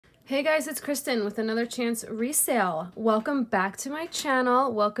Hey guys, it's Kristen with another chance resale. Welcome back to my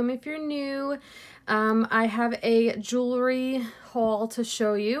channel. Welcome if you're new. I have a jewelry haul to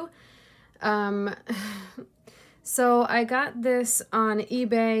show you. So I got this on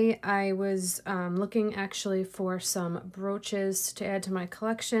eBay. I was looking actually for some brooches to add to my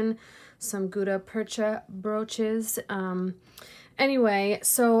collection, some Gutta Percha brooches. Anyway,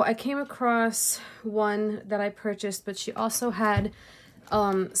 so I came across one that I purchased, but she also had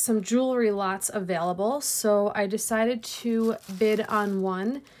some jewelry lots available, so I decided to bid on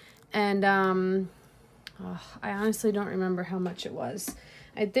one, and I honestly don't remember how much it was.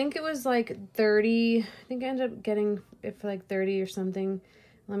 I think it was like 30. I think I ended up getting it for like 30 or something.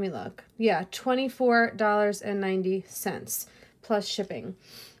 Let me look. Yeah, $24.90 plus shipping.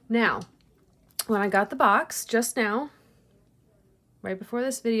 Now, when I got the box just now, right before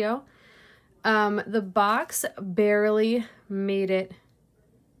this video, the box barely made it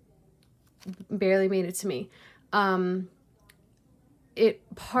to me. It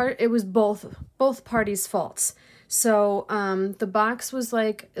was both parties' faults. So the box was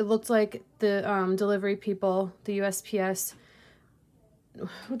like, it looked like the delivery people, the USPS,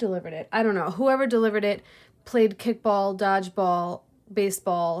 who delivered it? I don't know. Whoever delivered it played kickball, dodgeball,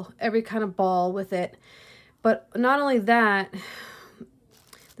 baseball, every kind of ball with it. But not only that,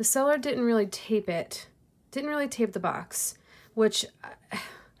 the seller didn't really tape it. Didn't really tape the box, which,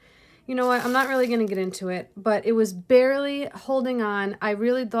 you know what, I'm not really going to get into it, but it was barely holding on. I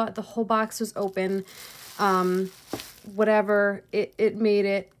really thought the whole box was open. Whatever, it made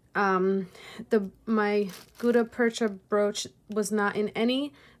it. My Gutta Percha brooch was not in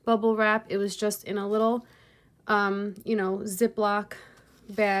any bubble wrap. It was just in a little, you know, Ziploc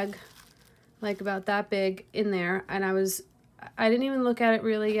bag, like about that big in there. And I didn't even look at it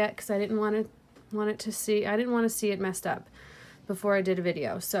really yet because I didn't want to see it messed up before I did a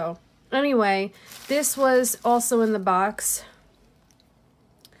video. So anyway, this was also in the box,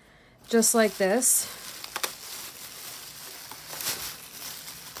 just like this.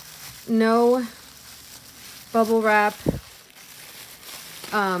 No bubble wrap.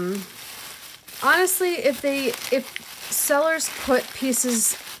 Honestly, if sellers put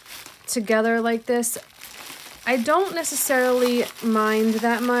pieces together like this, I don't necessarily mind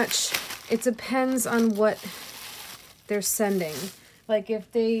that much. It depends on what they're sending. Like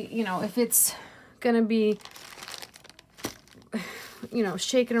if they, you know, if it's gonna be, you know,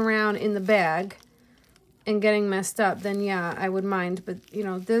 shaking around in the bag and getting messed up, then yeah, I would mind. But, you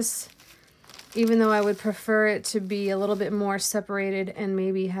know, this, even though I would prefer it to be a little bit more separated and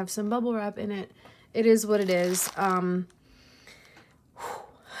maybe have some bubble wrap in it, it is what it is.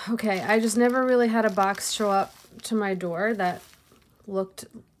 Okay, I just never really had a box show up to my door that looked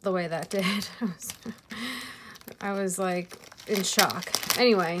the way that did. I was like in shock.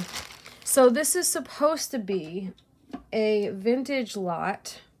 Anyway, so this is supposed to be a vintage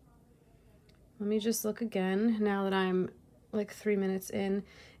lot. Let me just look again now that I'm like 3 minutes in.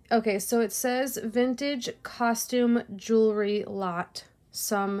 Okay, so it says vintage costume jewelry lot,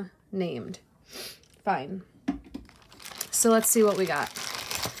 some named. Fine. So let's see what we got.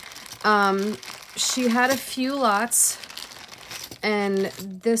 She had a few lots, and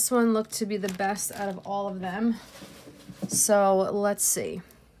this one looked to be the best out of all of them. So let's see.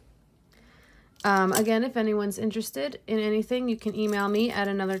 Again, if anyone's interested in anything, you can email me at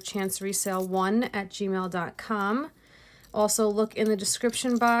anotherchanceresale1@gmail.com. Also, look in the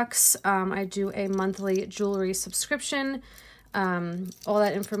description box. I do a monthly jewelry subscription. All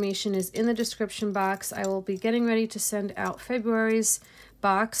that information is in the description box. I will be getting ready to send out February's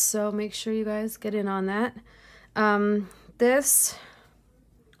box, so make sure you guys get in on that. This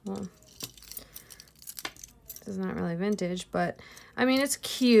is not really vintage, but I mean, it's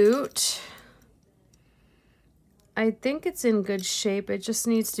cute. I think it's in good shape. It just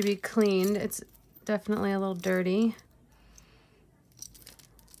needs to be cleaned. It's definitely a little dirty.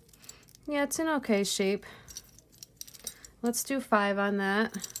 Yeah, it's in okay shape. Let's do 5 on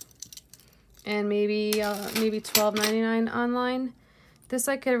that, and maybe $12.99 online. This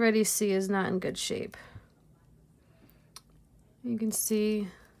I could already see is not in good shape. You can see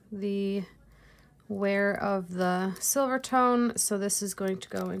the wear of the silver tone, so this is going to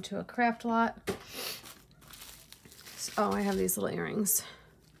go into a craft lot. Oh, I have these little earrings.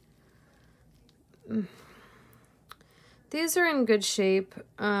 These are in good shape.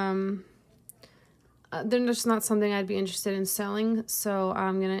 They're just not something I'd be interested in selling, so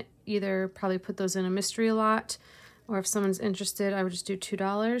I'm gonna either probably put those in a mystery lot, or if someone's interested, I would just do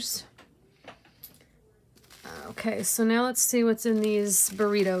 $2. Okay, so now let's see what's in these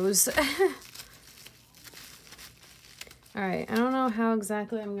burritos. All right, I don't know how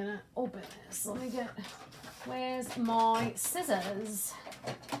exactly I'm gonna open this. Let me get, where's my scissors?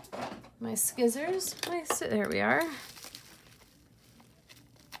 My skizzers? There we are.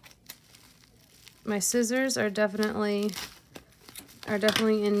 My scissors are definitely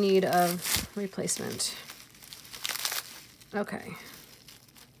in need of replacement. Okay.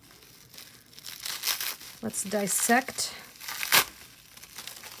 Let's dissect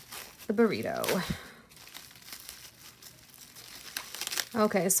the burrito.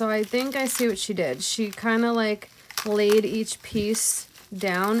 Okay, so I think I see what she did. She kind of like laid each piece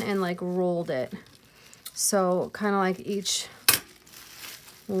down and like rolled it. So kind of like each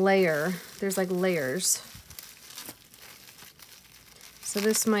layer, there's like layers. So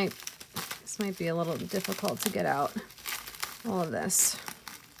this might be a little difficult to get out, all of this.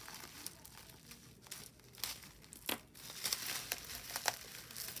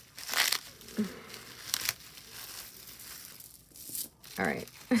 All right,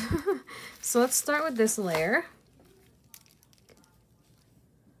 so let's start with this layer.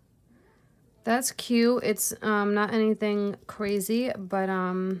 That's cute. It's not anything crazy, but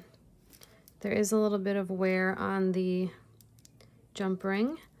there is a little bit of wear on the jump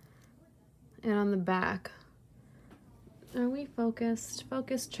ring and on the back. Are we focused?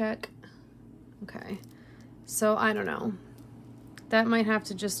 Focus check. Okay, so I don't know. That might have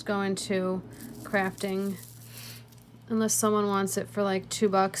to just go into crafting. Unless someone wants it for like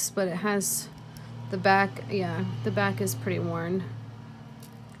 $2, but it has the back, yeah, the back is pretty worn.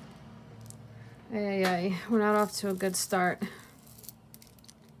 Ay, we're not off to a good start.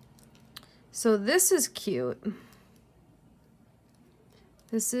 So this is cute.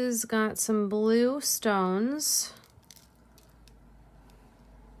 This has got some blue stones.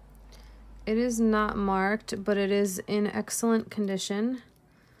 It is not marked, but it is in excellent condition.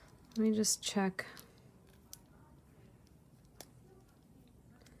 Let me just check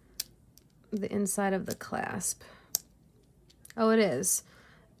the inside of the clasp. Oh, it is.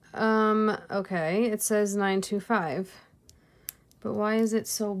 Okay, it says 925. But why is it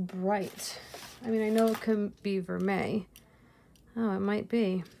so bright? I mean, I know it could be vermeil. Oh, it might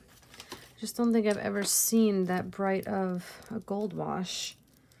be. Just don't think I've ever seen that bright of a gold wash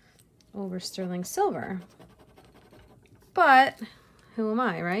over sterling silver. But who am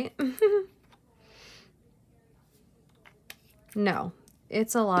I, right? No,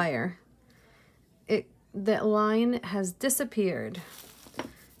 it's a liar. That line has disappeared.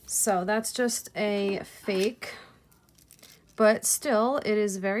 So that's just a fake, but still it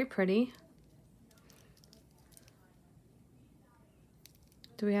is very pretty.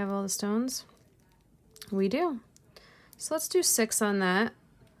 Do we have all the stones? We do. So let's do 6 on that.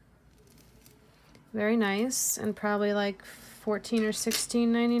 Very nice, and probably like $14 or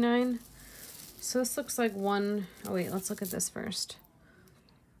 $16.99. So this looks like one, oh wait, let's look at this first.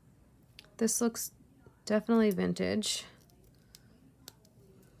 This looks definitely vintage.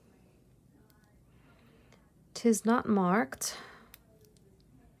 'Tis not marked.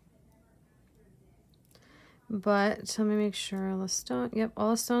 But let me make sure all the stone, yep, all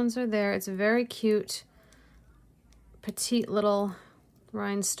the stones are there. It's a very cute, petite little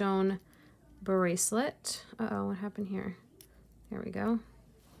rhinestone bracelet. Uh-oh, what happened here? There we go.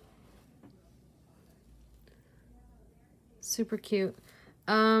 Super cute.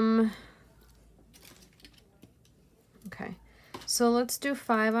 Okay, so let's do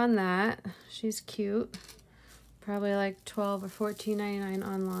 5 on that. She's cute. Probably like $12 or $14.99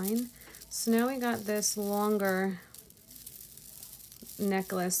 online. So now we got this longer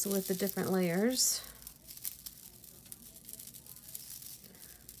necklace with the different layers.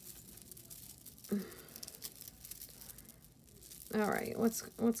 All right, what's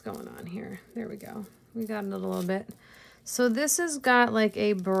going on here? There we go. We got it a little bit. So this has got like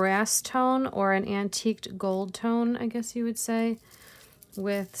a brass tone or an antiqued gold tone, I guess you would say,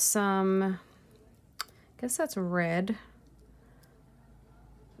 with some, I guess that's red.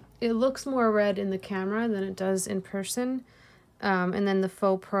 It looks more red in the camera than it does in person. And then the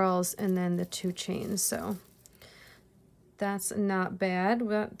faux pearls and then the 2 chains. So that's not bad.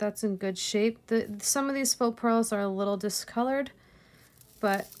 That's in good shape. Some of these faux pearls are a little discolored,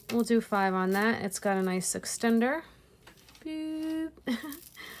 but we'll do 5 on that. It's got a nice extender. Boop.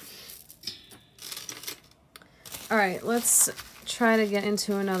 All right, let's try to get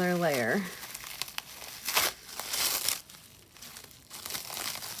into another layer.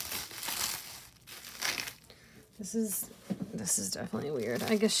 This is definitely weird.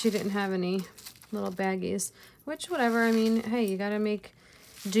 I guess she didn't have any little baggies, which whatever. I mean, hey, you gotta make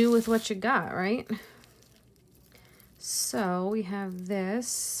do with what you got, right? So we have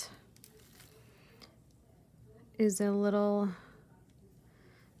this. is a little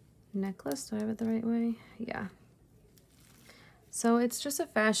necklace. Do I have it the right way? Yeah. So it's just a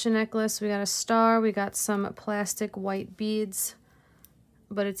fashion necklace. We got a star, we got some plastic white beads,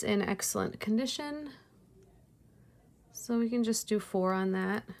 but it's in excellent condition. So we can just do 4 on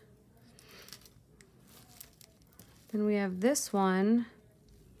that. Then we have this one.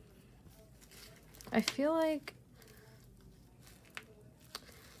 I feel like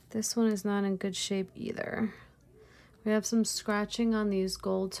this one is not in good shape either. We have some scratching on these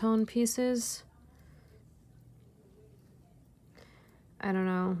gold tone pieces. I don't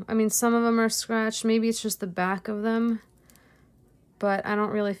know. I mean, some of them are scratched. Maybe it's just the back of them. But I don't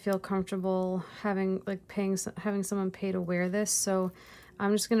really feel comfortable having having someone pay to wear this. So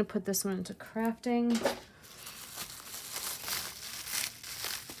I'm just gonna put this one into crafting.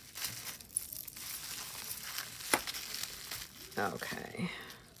 Okay.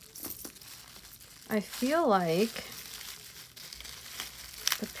 I feel like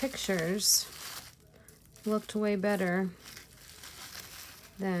the pictures looked way better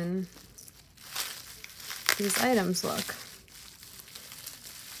than these items look.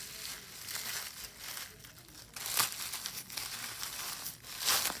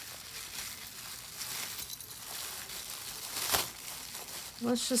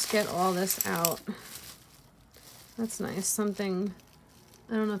 Let's just get all this out. That's nice. Something,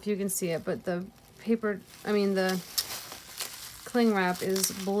 I don't know if you can see it, but the the cling wrap is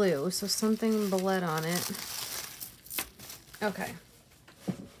blue, so something bled on it. Okay.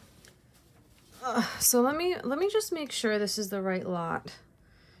 So let me just make sure this is the right lot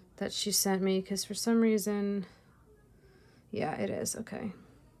that she sent me, because for some reason, yeah, it is. Okay.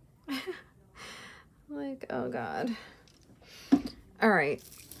 Like, oh God. All right.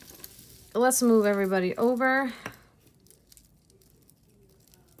 Let's move everybody over.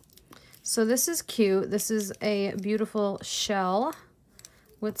 So this is cute. This is a beautiful shell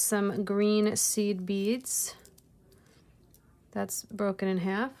with some green seed beads. That's broken in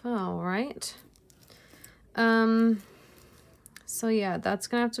half. All right. So yeah, that's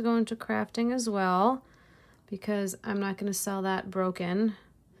gonna have to go into crafting as well, because I'm not gonna sell that broken.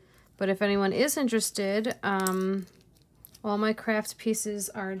 But if anyone is interested, all my craft pieces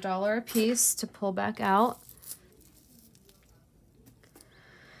are $1 a piece to pull back out.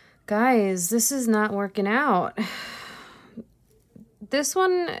 Guys, this is not working out. This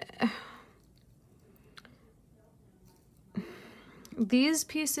one, these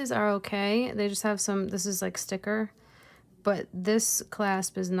pieces are okay. They just have some, this is like sticker, but this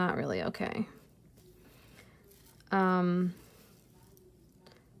clasp is not really okay.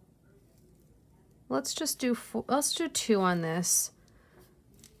 Let's just do let's do 2 on this,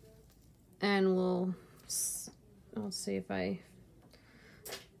 and I'll see if I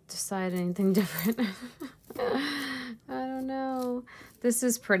decide anything different. I don't know. This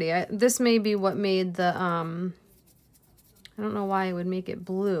is pretty. This may be what made the I don't know why I would make it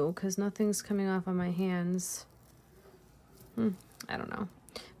blue, because nothing's coming off on my hands. I don't know.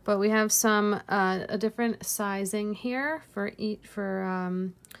 But we have some a different sizing here for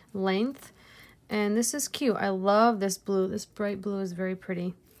length. And this is cute. I love this blue. This bright blue is very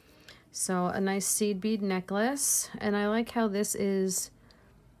pretty. So a nice seed bead necklace. And I like how this is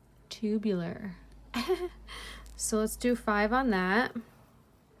tubular. So let's do 5 on that.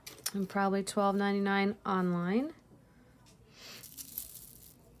 And probably $12.99 online.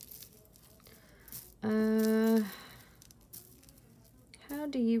 How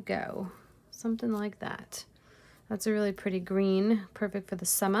do you go? Something like that. That's a really pretty green. Perfect for the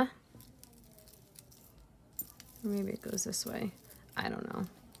summer. Or maybe it goes this way. I don't know.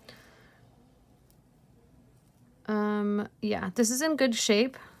 Yeah, this is in good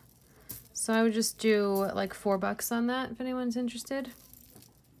shape. So I would just do like $4 on that if anyone's interested.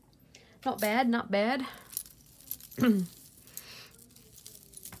 Not bad, not bad.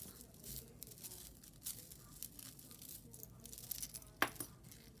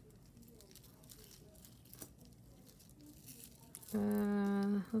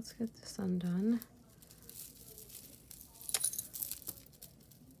 Let's get this undone.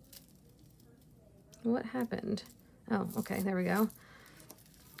 What happened? Oh, okay, there we go.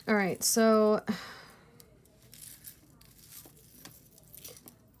 All right, so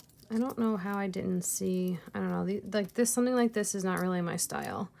I don't know how I didn't see, I don't know, like this, something like this is not really my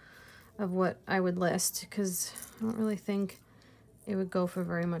style of what I would list, because I don't really think it would go for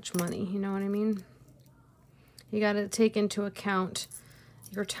very much money, you know what I mean? You got to take into account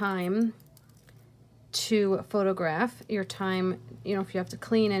your time to photograph, your time, you know, if you have to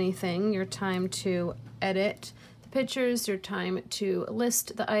clean anything, your time to edit the pictures, your time to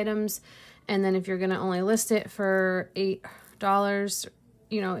list the items, And then if you're going to only list it for $8,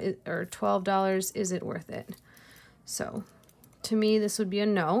 you know, or $12, is it worth it? So to me, this would be a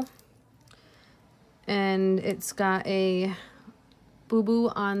no. And it's got a boo-boo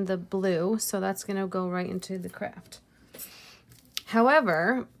on the blue, so that's going to go right into the craft.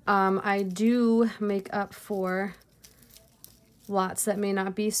 However, I do make up for lots that may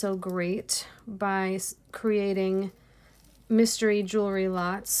not be so great by creating mystery jewelry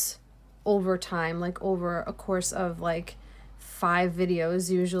lots over time, like over a course of like 5 videos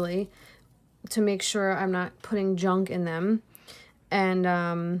usually, to make sure I'm not putting junk in them.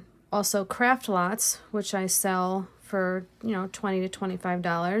 And also craft lots, which I sell for, you know, $20 to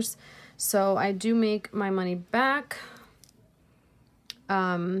 $25. So I do make my money back,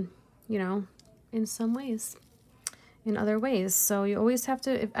 you know, in some ways, in other ways. So you always have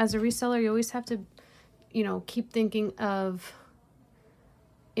to, as a reseller, you always have to, you know, keep thinking of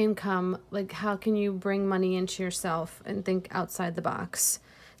income, like how can you bring money into yourself and think outside the box.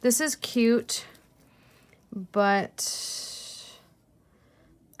 This is cute, but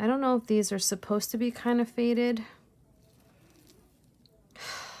I don't know if these are supposed to be kind of faded.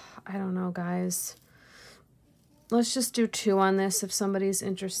 I don't know, guys. Let's just do 2 on this if somebody's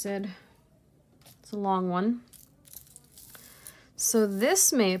interested. It's a long one. So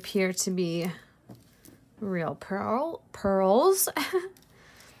this may appear to be real pearls.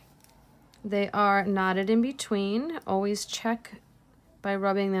 They are knotted in between. Always check by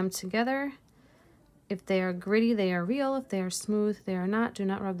rubbing them together. If they are gritty, they are real. If they are smooth, they are not. Do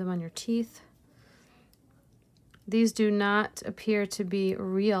not rub them on your teeth. These do not appear to be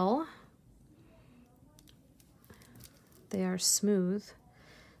real. They are smooth,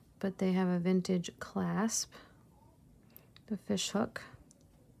 but they have a vintage clasp. The fish hook.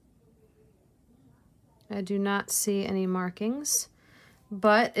 I do not see any markings,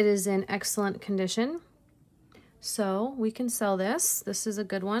 but it is in excellent condition. So we can sell this. This is a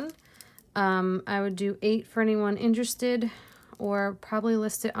good one. I would do 8 for anyone interested, or probably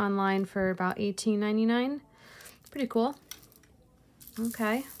list it online for about $18.99. Pretty cool.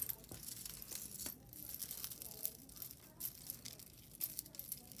 Okay.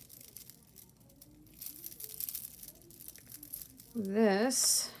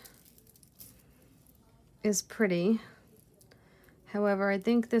 This is pretty. However, I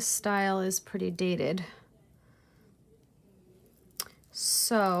think this style is pretty dated.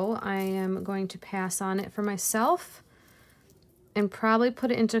 So I am going to pass on it for myself and probably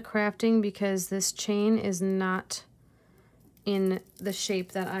put it into crafting, because this chain is not in the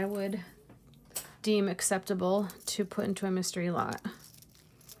shape that I would deem acceptable to put into a mystery lot.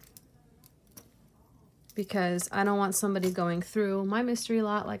 Because I don't want somebody going through my mystery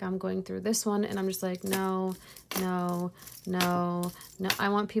lot like I'm going through this one, and I'm just like, no, no, no, no. I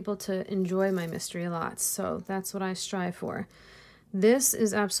want people to enjoy my mystery lots, so that's what I strive for. This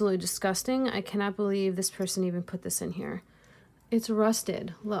is absolutely disgusting. I cannot believe this person even put this in here. It's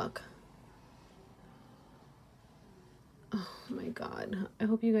rusted. Look. Oh my God. I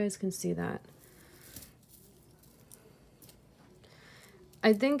hope you guys can see that.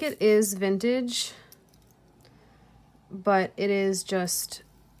 I think it is vintage, but it is just,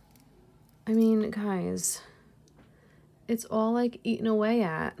 I mean, guys, it's all like eaten away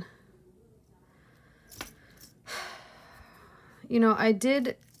at. You know, I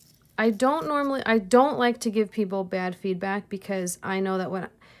don't like to give people bad feedback, because I know that when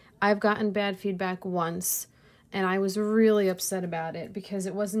I've gotten bad feedback once, and I was really upset about it because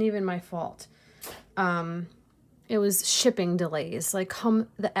it wasn't even my fault. It was shipping delays, like come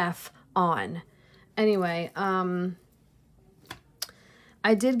the F on. Anyway, I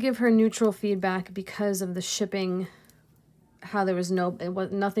did give her neutral feedback because of the shipping, how there was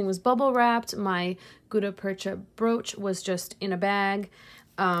nothing was bubble wrapped. My Gouda Percha brooch was just in a bag.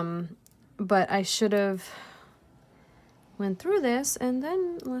 But I should have went through this and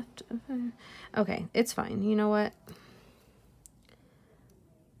then left. Okay, it's fine. You know what?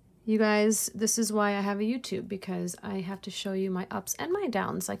 You guys, this is why I have a YouTube, because I have to show you my ups and my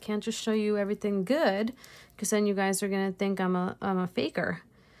downs. I can't just show you everything good, because then you guys are going to think I'm a faker.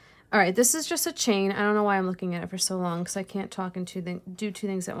 All right, this is just a chain. I don't know why I'm looking at it for so long, because I can't talk and do 2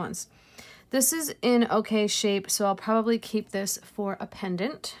 things at once. This is in okay shape, so I'll probably keep this for a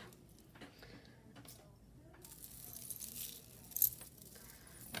pendant.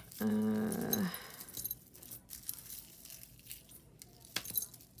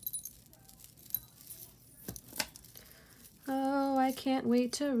 Oh, I can't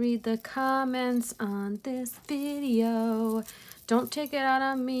wait to read the comments on this video. Don't take it out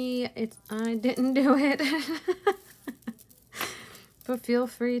on me. I didn't do it. but feel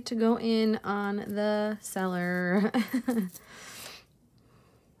free to go in on the seller.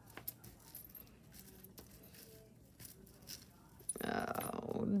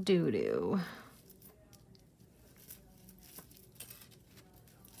 Oh, doo-doo.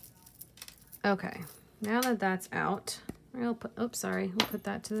 Okay, now that that's out, we'll put, oops, sorry, we'll put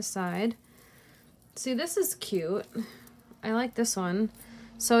that to the side. See, this is cute. I like this one.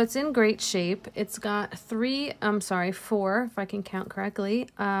 So it's in great shape. It's got four, if I can count correctly,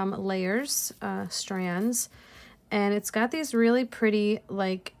 layers, strands. And it's got these really pretty,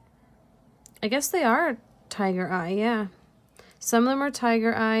 like, I guess they are tiger eye, yeah. Some of them are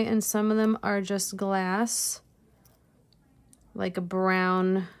tiger eye and some of them are just glass. Like a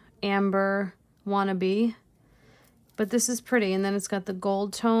brown, amber wannabe. But this is pretty. And then it's got the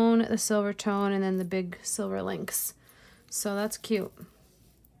gold tone, the silver tone, and then the big silver links. So that's cute.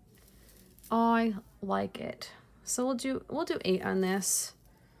 Oh, I like it. So we'll do 8 on this.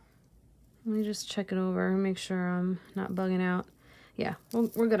 Let me just check it over and make sure I'm not bugging out. Yeah,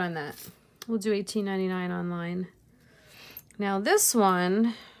 we're good on that. We'll do $18.99 online. Now this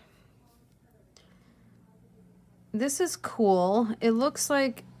one, this is cool. It looks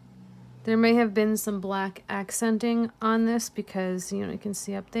like there may have been some black accenting on this because, you know, you can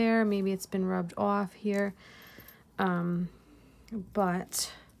see up there, maybe it's been rubbed off here.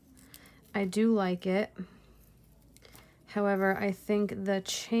 But I do like it. However, I think the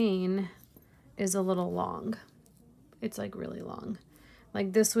chain is a little long. It's like really long.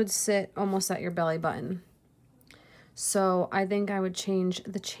 Like this would sit almost at your belly button. So I think I would change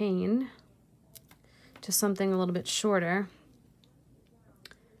the chain to something a little bit shorter.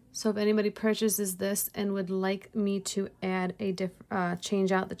 So if anybody purchases this and would like me to add a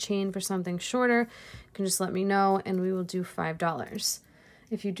change out the chain for something shorter, you can just let me know and we will do $5.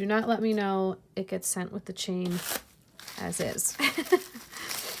 If you do not let me know, it gets sent with the chain as is.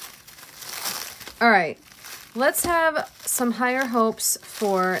 All right, let's have some higher hopes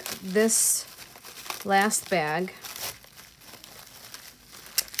for this last bag.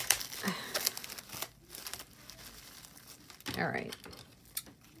 All right.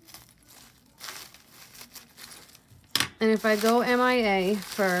 And if I go MIA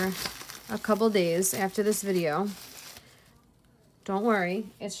for a couple days after this video, don't worry.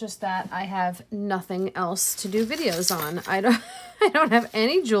 It's just that I have nothing else to do videos on. I don't have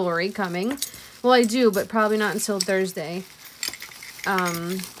any jewelry coming. Well, I do, but probably not until Thursday.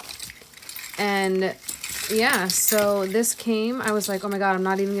 And yeah, so this came. I was like, oh my God, I'm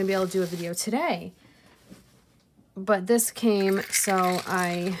not even gonna be able to do a video today. But this came, so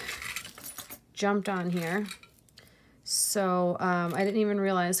I jumped on here. So I didn't even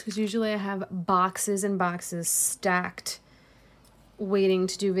realize, because usually I have boxes and boxes stacked waiting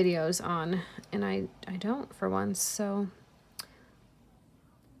to do videos on, and I don't for once. So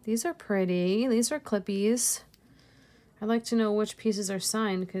these are pretty. These are clippies. I'd like to know which pieces are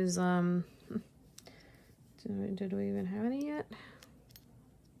signed, because did we even have any yet?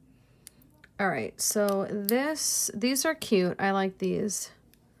 All right, so these are cute. I like these.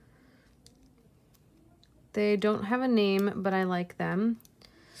 They don't have a name, but I like them.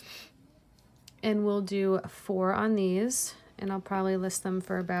 And we'll do 4 on these, and I'll probably list them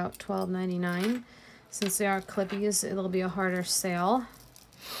for about $12.99. Since they are clippies, it'll be a harder sale.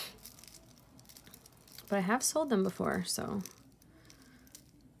 But I have sold them before, so.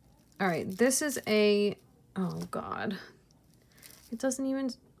 All right, this is a, oh God. It doesn't even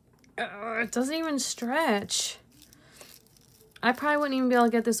stretch. I probably wouldn't even be able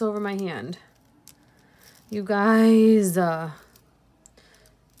to get this over my hand. You guys,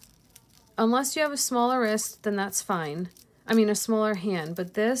 unless you have a smaller wrist, then that's fine. I mean, a smaller hand,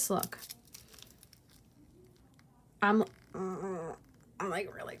 but this, look. I'm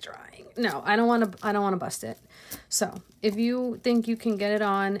like really trying. No, I don't want to bust it. So if you think you can get it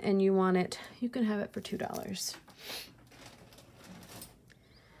on and you want it, you can have it for $2.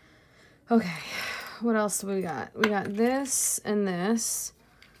 Okay, what else do we got? We got this and this.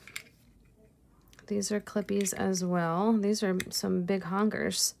 These are clippies as well. These are some big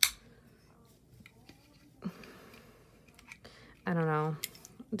honkers. I don't know.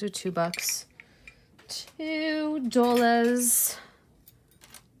 I'll do $2. $2.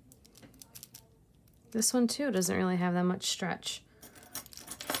 This one too doesn't really have that much stretch.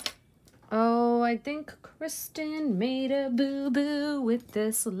 Oh, I think Kristen made a boo-boo with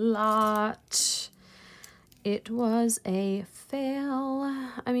this lot. It was a fail.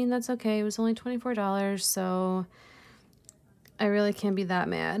 I mean, that's okay. It was only $24, so I really can't be that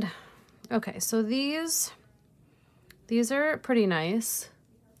mad. Okay, so these are pretty nice.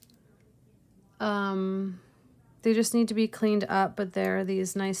 They just need to be cleaned up, but they're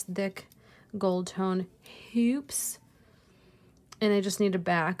these nice thick gold tone hoops. And they just need a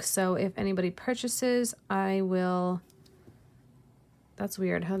back. So if anybody purchases, I will... That's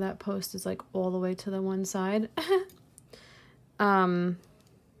weird how that post is like all the way to the one side. You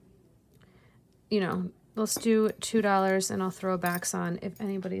know, let's do $2 and I'll throw backs on if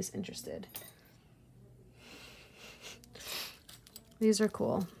anybody's interested. These are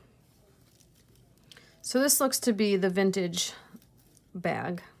cool. So this looks to be the vintage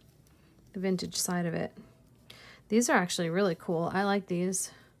bag, the vintage side of it. These are actually really cool. I like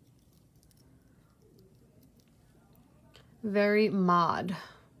these. Very mod.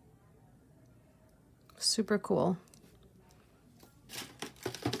 Super cool.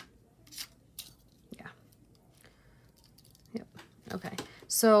 Yeah. Yep. Okay.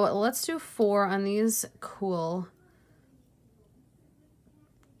 So let's do 4 on these cool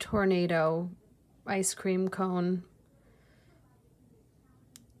tornado ice cream cone.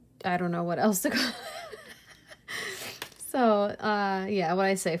 I don't know what else to call it. So, yeah, what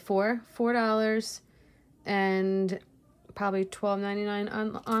I say, $4 and probably $12.99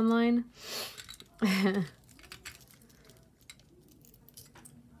 on online.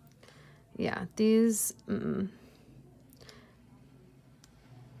 Yeah, these,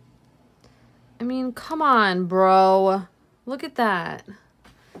 I mean, come on, bro. Look at that.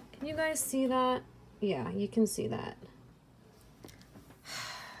 Can you guys see that? Yeah, you can see that.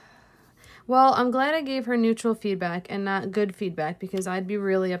 Well, I'm glad I gave her neutral feedback and not good feedback, because I'd be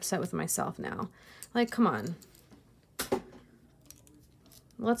really upset with myself now. Like, come on.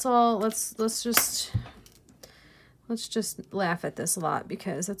 Let's just laugh at this a lot,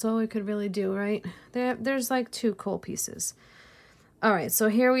 because that's all we could really do, right? There's like 2 cool pieces. All right, so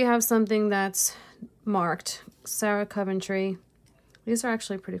here we have something that's marked Sarah Coventry. These are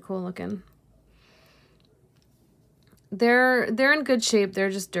actually pretty cool looking. They're in good shape. They're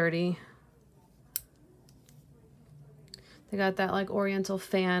just dirty. They got that like oriental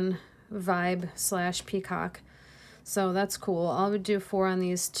fan vibe / peacock. So that's cool. I would do 4 on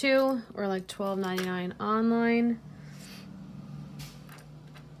these too, or like $12.99 online.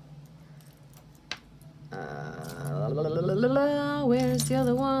 Where's the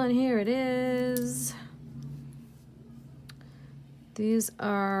other one? Here it is. These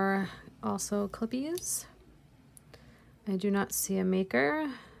are also clippies. I do not see a maker,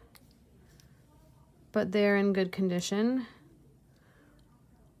 but they're in good condition.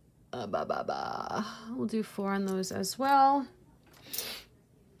 We'll do 4 on those as well.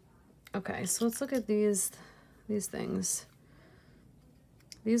 Okay, so let's look at these things.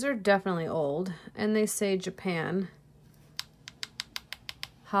 These are definitely old, and they say Japan.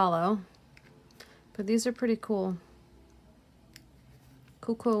 Hollow. But these are pretty cool.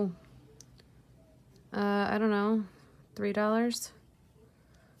 Cool. I don't know, $3?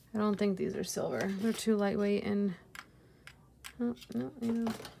 I don't think these are silver. They're too lightweight and... Oh, no, you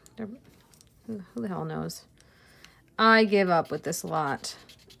know, who the hell knows? I give up with this lot.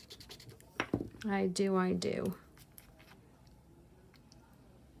 I do.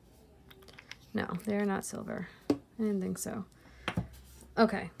 No, they're not silver. I didn't think so.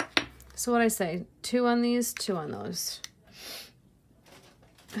 Okay, so what I say, 2 on these, 2 on those.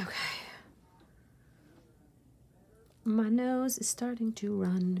 Okay. My nose is starting to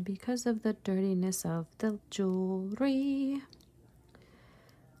run because of the dirtiness of the jewelry.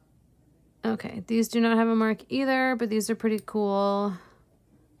 Okay, these do not have a mark either, but these are pretty cool.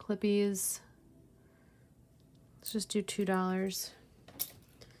 Clippies. Let's just do $2.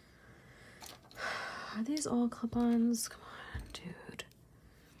 Are these all clip-ons? Come on, dude.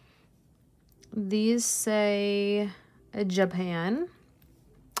 These say Japan.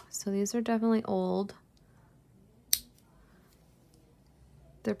 So these are definitely old.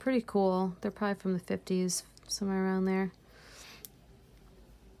 They're pretty cool. They're probably from the 50s, somewhere around there.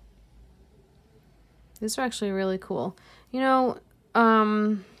 These are actually really cool. You know,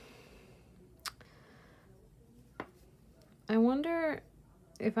 I wonder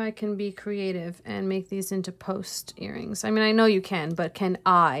if I can be creative and make these into post earrings. I mean, I know you can, but can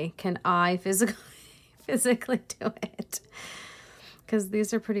I physically do it? Because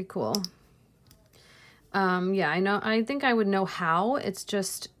these are pretty cool. Yeah, I think I would know how. It's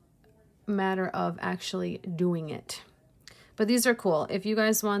just a matter of actually doing it. But these are cool. If you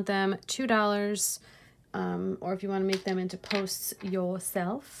guys want them, $2, or if you want to make them into posts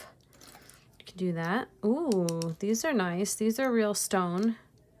yourself, you can do that. Ooh, these are nice. These are real stone.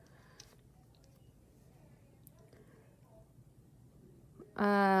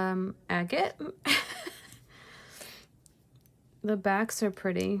 Agate. The backs are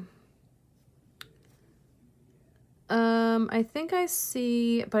pretty. I think I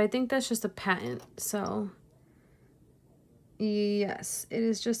see, but I think that's just a patent. So yes, it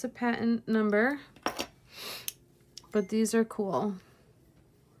is just a patent number, but these are cool.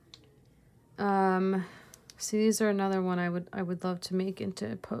 See, these are another one I would love to make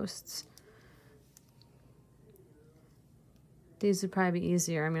into posts. These would probably be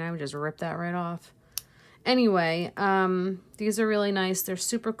easier. I mean, I would just rip that right off. Anyway, these are really nice. They're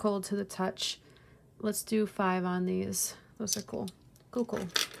super cold to the touch. Let's do 5 on these. Those are cool. Cool, cool.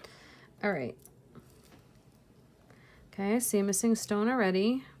 All right. Okay, I see a missing stone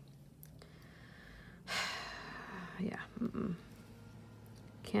already. Yeah.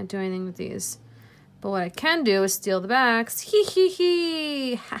 Can't do anything with these. But what I can do is steal the backs. Hee hee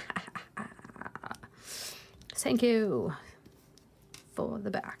hee. Thank you for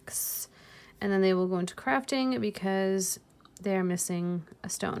the backs. And then they will go into crafting because they're missing a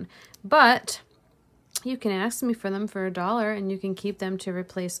stone. But you can ask me for them for $1 and you can keep them to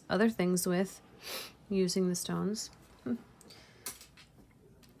replace other things with using the stones.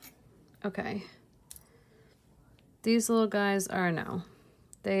 Okay. These little guys are no.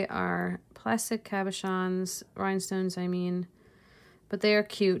 They are plastic cabochons, rhinestones, I mean. But they are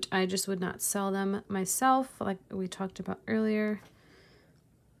cute. I just would not sell them myself, like we talked about earlier.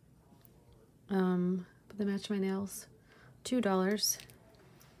 But they match my nails. $2.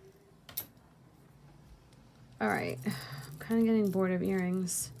 All right. I'm kind of getting bored of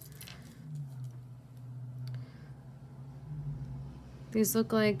earrings. These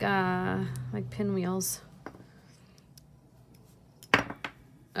look like pinwheels.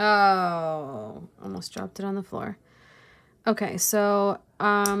 Oh, almost dropped it on the floor. Okay, so,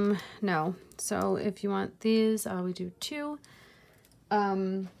 no. So if you want these, we do 2.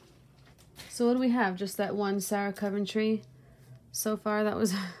 So what do we have? Just that one Sarah Coventry so far? That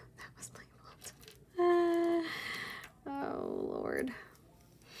was, that was labeled. Oh, Lord.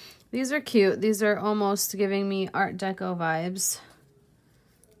 These are cute. These are almost giving me Art Deco vibes.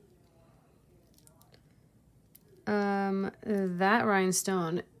 That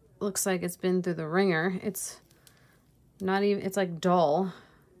rhinestone looks like it's been through the ringer. It's not even, it's like dull.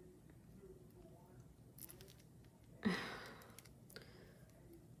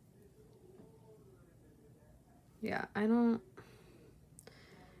 Yeah, I don't,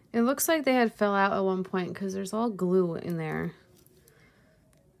 it looks like they had fell out at one point because there's all glue in there.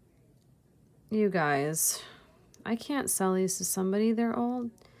 You guys, I can't sell these to somebody. They're all,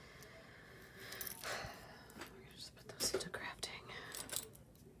 just put those into crafting.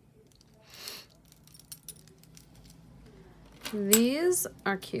 These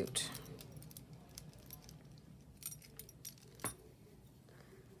are cute.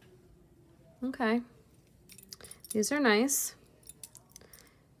 Okay. These are nice.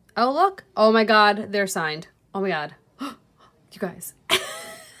 Oh, look. Oh my God. They're signed. Oh my God. You guys.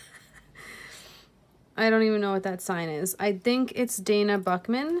 I don't even know what that sign is. I think it's Dana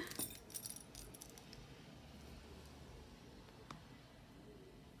Buckman.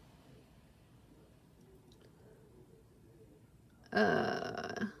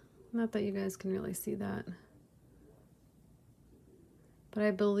 Not that you guys can really see that. But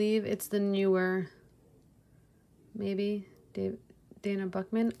I believe it's the newer, maybe, Dana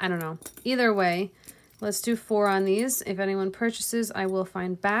Buckman. I don't know. Either way, let's do 4 on these. If anyone purchases, I will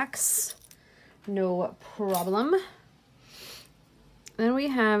find backs. No problem. Then we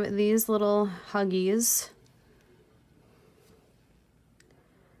have these little Huggies.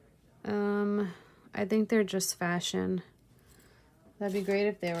 I think they're just fashion. That'd be great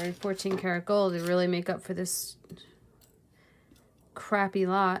if they were 14 karat gold to really make up for this crappy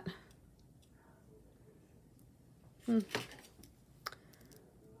lot. I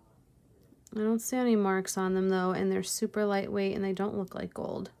don't see any marks on them though, and they're super lightweight and they don't look like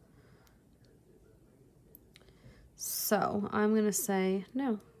gold. So I'm gonna say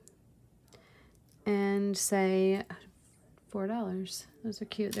no. And say $4. Those are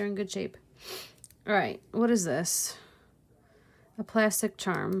cute. They're in good shape. All right, what is this? A plastic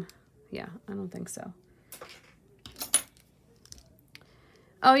charm. Yeah, I don't think so.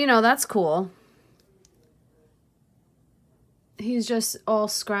 Oh, you know, that's cool. He's just all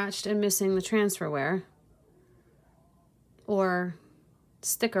scratched and missing the transfer wear. Or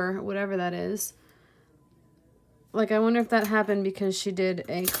sticker, whatever that is. Like, I wonder if that happened because she did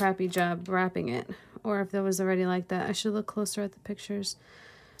a crappy job wrapping it. Or if that was already like that. I should look closer at the pictures.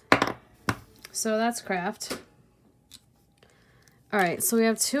 So that's craft. Alright, so we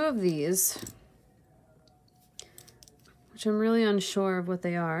have 2 of these. Which I'm really unsure of what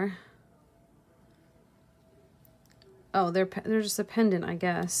they are. Oh, they're just a pendant, I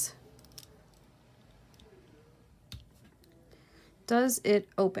guess. Does it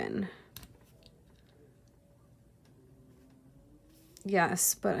open?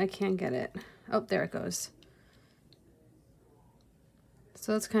 Yes, but I can't get it. Oh, there it goes.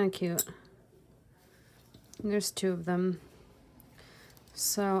 So that's kind of cute. And there's 2 of them.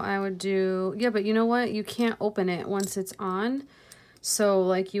 So I would do, yeah, but you know what? You can't open it once it's on. So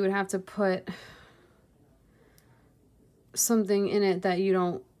like you would have to put something in it that you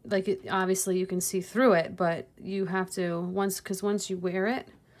don't, like it, obviously you can see through it, but you have to, because once you wear it,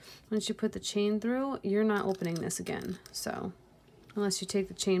 once you put the chain through, you're not opening this again. So unless you take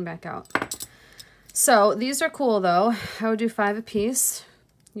the chain back out. So these are cool though. I would do 5 a piece.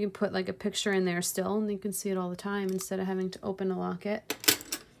 You can put like a picture in there still and you can see it all the time instead of having to open a locket.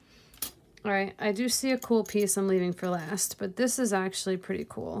 All right, I do see a cool piece I'm leaving for last, but this is actually pretty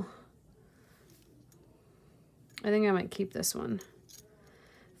cool. I think I might keep this one.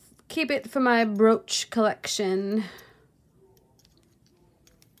 Keep it for my brooch collection.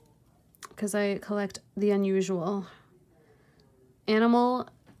 Because I collect the unusual. Animal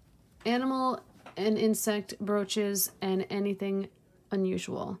and insect brooches and anything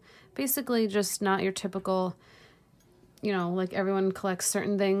unusual. Basically just not your typical, you know, like everyone collects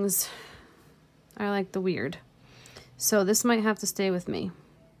certain things. I like the weird. So this might have to stay with me.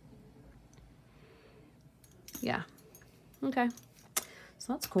 Yeah. Okay.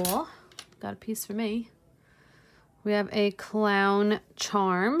 So that's cool. Got a piece for me. We have a clown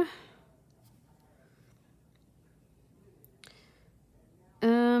charm.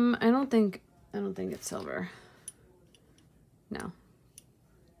 I don't think it's silver. No.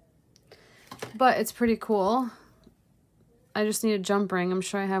 But it's pretty cool. I just need a jump ring. I'm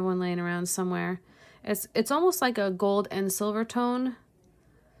sure I have one laying around somewhere. It's almost like a gold and silver tone.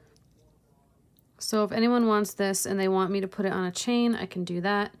 So if anyone wants this and they want me to put it on a chain, I can do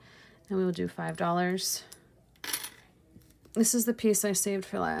that. And we will do $5. This is the piece I saved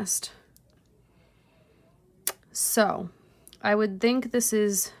for last. So I would think this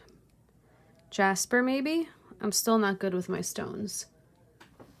is jasper maybe. I'm still not good with my stones.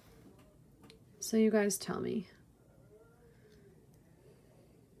 So you guys tell me.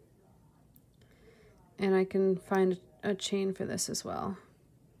 And I can find a chain for this as well.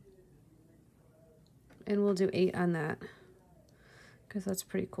 And we'll do 8 on that because that's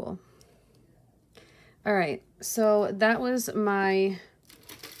pretty cool. All right, so that was my,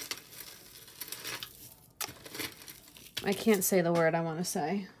 I can't say the word I want to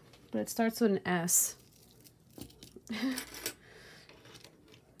say, but it starts with an S.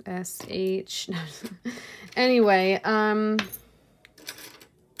 S-H. Anyway,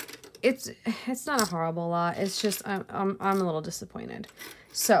 it's not a horrible lot. It's just I'm a little disappointed.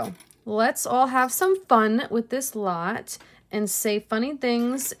 So let's all have some fun with this lot and say funny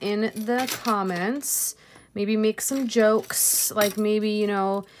things in the comments. Maybe make some jokes, like maybe, you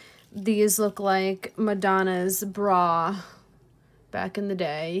know, these look like Madonna's bra back in the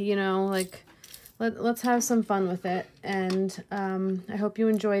day, you know, like let's have some fun with it. And I hope you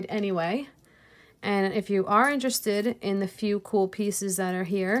enjoyed anyway. And if you are interested in the few cool pieces that are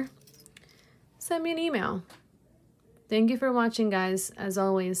here, send me an email. Thank you for watching, guys. As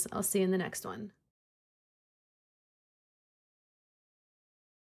always, I'll see you in the next one.